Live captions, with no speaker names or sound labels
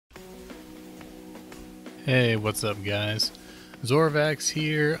Hey, what's up guys? WAAAGH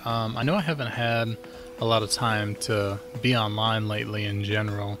here. I know I haven't had a lot of time to be online lately in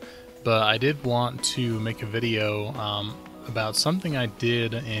general, but I did want to make a video about something I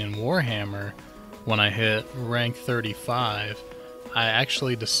did in Warhammer when I hit rank 35. I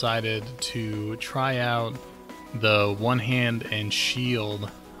actually decided to try out the one hand and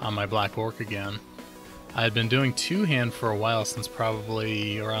shield on my Black Orc again. I had been doing two-hand for a while, since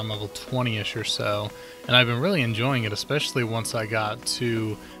probably around level 20-ish or so, and I've been really enjoying it, especially once I got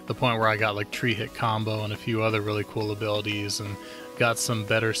to the point where I got like tree hit combo and a few other really cool abilities and got some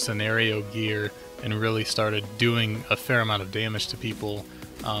better scenario gear and really started doing a fair amount of damage to people,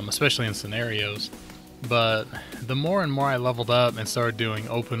 especially in scenarios. But the more and more I leveled up and started doing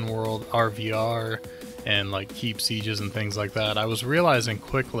open world RVR and like keep sieges and things like that, I was realizing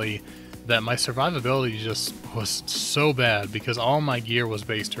quickly that my survivability just was so bad because all my gear was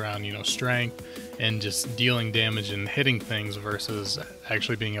based around, strength and just dealing damage and hitting things versus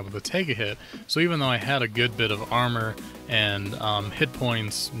actually being able to take a hit. So even though I had a good bit of armor and hit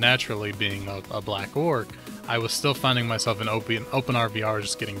points naturally being a Black Orc, I was still finding myself in open RVR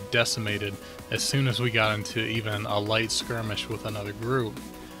just getting decimated as soon as we got into even a light skirmish with another group.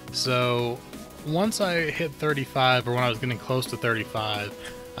 So once I hit 35, or when I was getting close to 35,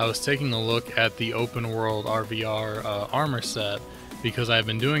 I was taking a look at the open world RVR armor set because I had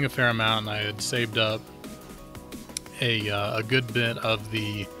been doing a fair amount and I had saved up a good bit of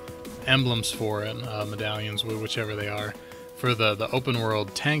the emblems for it, medallions, whichever they are, for the open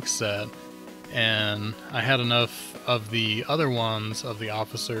world tank set, and I had enough of the other ones of the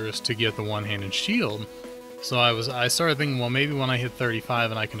officers to get the one-handed shield. So I started thinking, well, maybe when I hit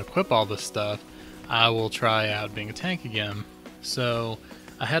 35 and I can equip all this stuff, I will try out being a tank again. So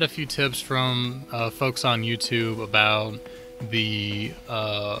I had a few tips from folks on YouTube about the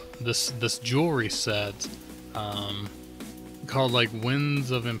this jewelry set called like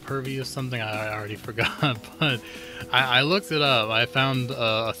Winds of Impervious something. I already forgot, but I looked it up. I found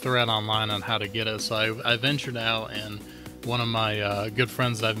a thread online on how to get it, so I ventured out, and one of my good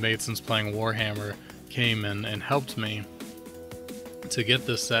friends that I've made since playing Warhammer came and helped me to get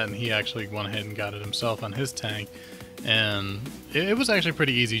this set, and he actually went ahead and got it himself on his tank. And it was actually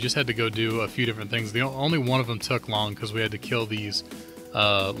pretty easy. You just had to go do a few different things. The only one of them took long because we had to kill these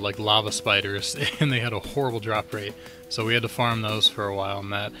like lava spiders, and they had a horrible drop rate. So we had to farm those for a while.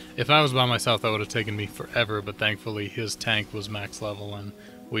 And that, if I was by myself, that would have taken me forever. But thankfully, his tank was max level, and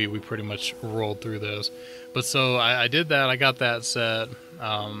we pretty much rolled through those. But so I did that. I got that set.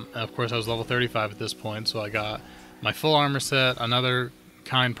 And of course, I was level 35 at this point, so I got my full armor set. Another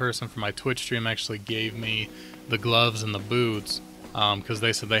kind person from my Twitch stream actually gave me the gloves and the boots because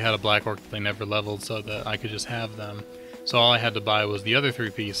they said they had a Black Orc that they never leveled, so that I could just have them. So all I had to buy was the other three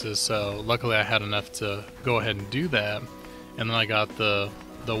pieces, so luckily I had enough to go ahead and do that. And then I got the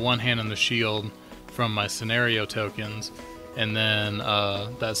one hand and the shield from my scenario tokens, and then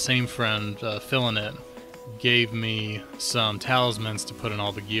that same friend, filling it, gave me some talismans to put in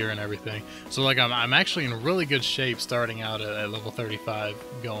all the gear and everything. So like I'm actually in really good shape starting out at level 35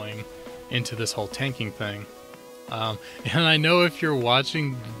 going into this whole tanking thing. And I know if you're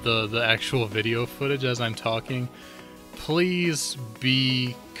watching the actual video footage as I'm talking, please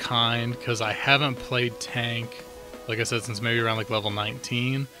be kind, because I haven't played tank, like I said, since maybe around like level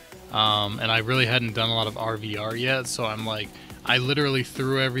 19, and I really hadn't done a lot of RVR yet, so I'm like, I literally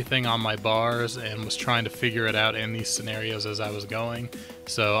threw everything on my bars and was trying to figure it out in these scenarios as I was going.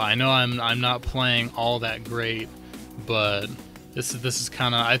 So I know I'm not playing all that great, but this is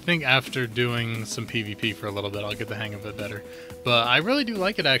kind of, I think after doing some PvP for a little bit, I'll get the hang of it better. But I really do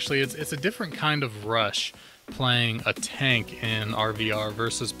like it, actually. It's a different kind of rush playing a tank in RVR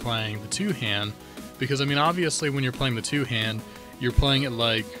versus playing the two-hand. Because, I mean, obviously when you're playing the two-hand, you're playing it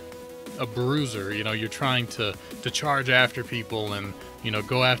like a bruiser. You're trying to charge after people and,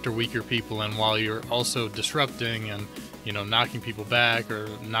 go after weaker people, and while you're also disrupting and, knocking people back or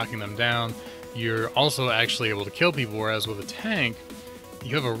knocking them down, you're also actually able to kill people. Whereas with a tank,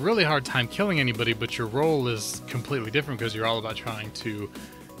 you have a really hard time killing anybody, but your role is completely different because you're all about trying to,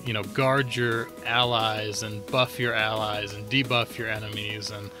 guard your allies and buff your allies and debuff your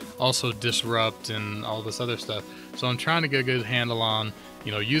enemies and also disrupt and all this other stuff. So I'm trying to get a good handle on,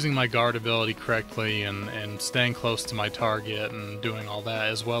 using my guard ability correctly and staying close to my target and doing all that,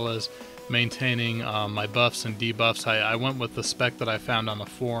 as well as maintaining my buffs and debuffs. I went with the spec that I found on the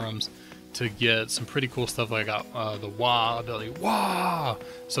forums to get some pretty cool stuff. Like I got the WAAAGH ability, WAAAGH!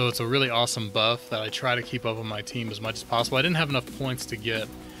 So it's a really awesome buff that I try to keep up on my team as much as possible. I didn't have enough points to get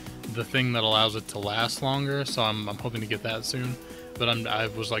the thing that allows it to last longer, so I'm hoping to get that soon. but I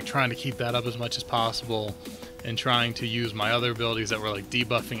was like trying to keep that up as much as possible, and trying to use my other abilities that were like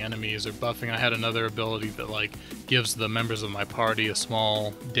debuffing enemies or buffing. I had another ability that like gives the members of my party a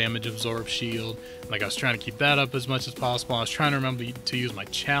small damage absorb shield. Like I was trying to keep that up as much as possible. I was trying to remember to use my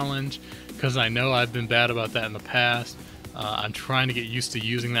challenge, because I know I've been bad about that in the past. I'm trying to get used to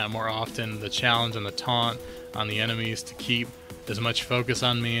using that more often, the challenge and the taunt on the enemies, to keep as much focus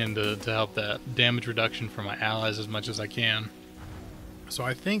on me and to help that damage reduction for my allies as much as I can. So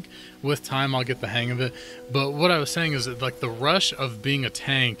I think with time I'll get the hang of it. But what I was saying is that like the rush of being a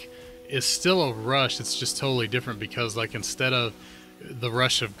tank is still a rush. It's just totally different, because like instead of the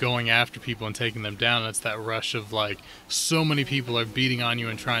rush of going after people and taking them down, it's that rush of like so many people are beating on you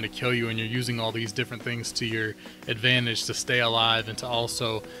and trying to kill you, and you're using all these different things to your advantage to stay alive, and to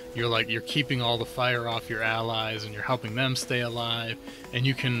also you're keeping all the fire off your allies and you're helping them stay alive, and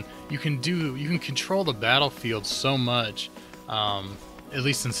you can control the battlefield so much. At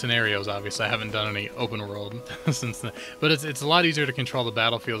least in scenarios, obviously. I haven't done any open world since then. But it's a lot easier to control the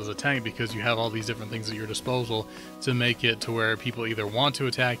battlefield as a tank, because you have all these different things at your disposal to make it to where people either want to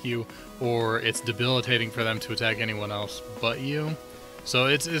attack you, or it's debilitating for them to attack anyone else but you. So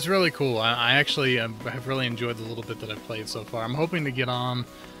it's really cool. I actually have really enjoyed the little bit that I've played so far. I'm hoping to get on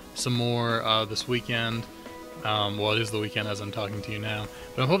some more this weekend. Well, it is the weekend as I'm talking to you now,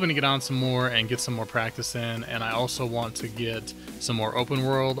 but I'm hoping to get on some more and get some more practice in, and I also want to get some more open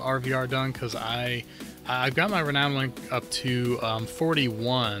world RVR done, because I've got my renown rank up to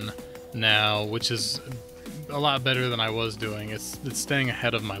 41 now, which is a lot better than I was doing. It's staying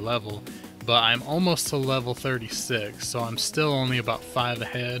ahead of my level, but I'm almost to level 36, so I'm still only about 5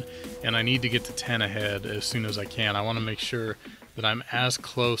 ahead, and I need to get to 10 ahead as soon as I can. I want to make sure that I'm as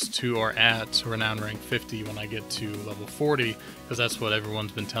close to or at renown rank 50 when I get to level 40, because that's what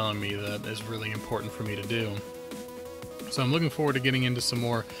everyone's been telling me that is really important for me to do. So I'm looking forward to getting into some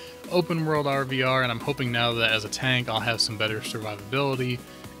more open world RVR, and I'm hoping now that as a tank I'll have some better survivability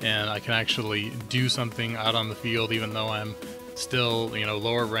and I can actually do something out on the field, even though I'm still, you know,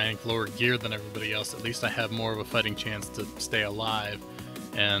 lower rank, lower gear than everybody else. At least I have more of a fighting chance to stay alive,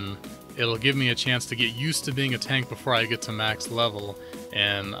 and it'll give me a chance to get used to being a tank before I get to max level,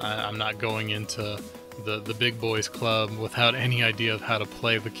 and I'm not going into the big boys club without any idea of how to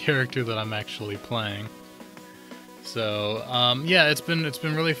play the character that I'm actually playing. So yeah, it's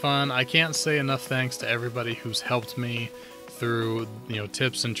been really fun. I can't say enough thanks to everybody who's helped me through, you know,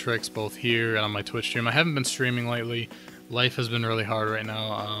 tips and tricks both here and on my Twitch stream. I haven't been streaming lately. Life has been really hard right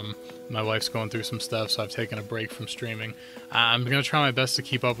now. My wife's going through some stuff, so I've taken a break from streaming. I'm going to try my best to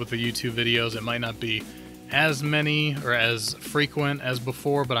keep up with the YouTube videos. It might not be as many or as frequent as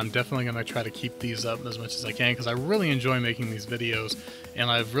before, but I'm definitely going to try to keep these up as much as I can, because I really enjoy making these videos, and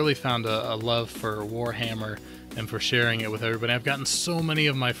I've really found a love for Warhammer and for sharing it with everybody. I've gotten so many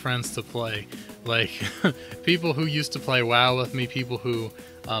of my friends to play, like people who used to play WoW with me, people who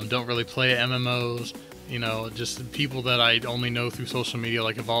don't really play MMOs, you know, just people that I only know through social media,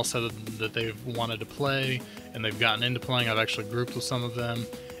 like have all said that they've wanted to play and they've gotten into playing. I've actually grouped with some of them,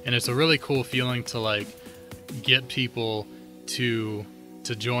 and it's a really cool feeling to like get people to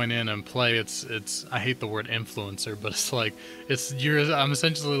join in and play. It's I hate the word influencer, but it's like I'm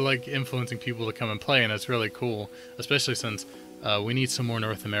essentially like influencing people to come and play, and it's really cool, especially since we need some more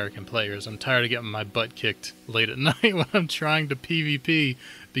North American players. I'm tired of getting my butt kicked late at night when I'm trying to PvP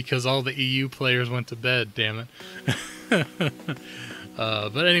because all the EU players went to bed, damn it.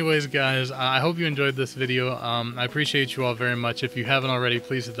 But anyways, guys, I hope you enjoyed this video. I appreciate you all very much. If you haven't already,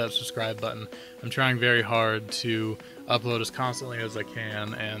 please hit that subscribe button. I'm trying very hard to upload as constantly as I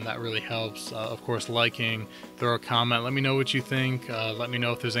can, and that really helps. Of course, liking, throw a comment, let me know what you think. Let me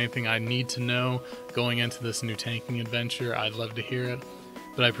know if there's anything I need to know going into this new tanking adventure. I'd love to hear it.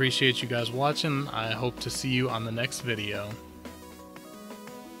 But I appreciate you guys watching. I hope to see you on the next video.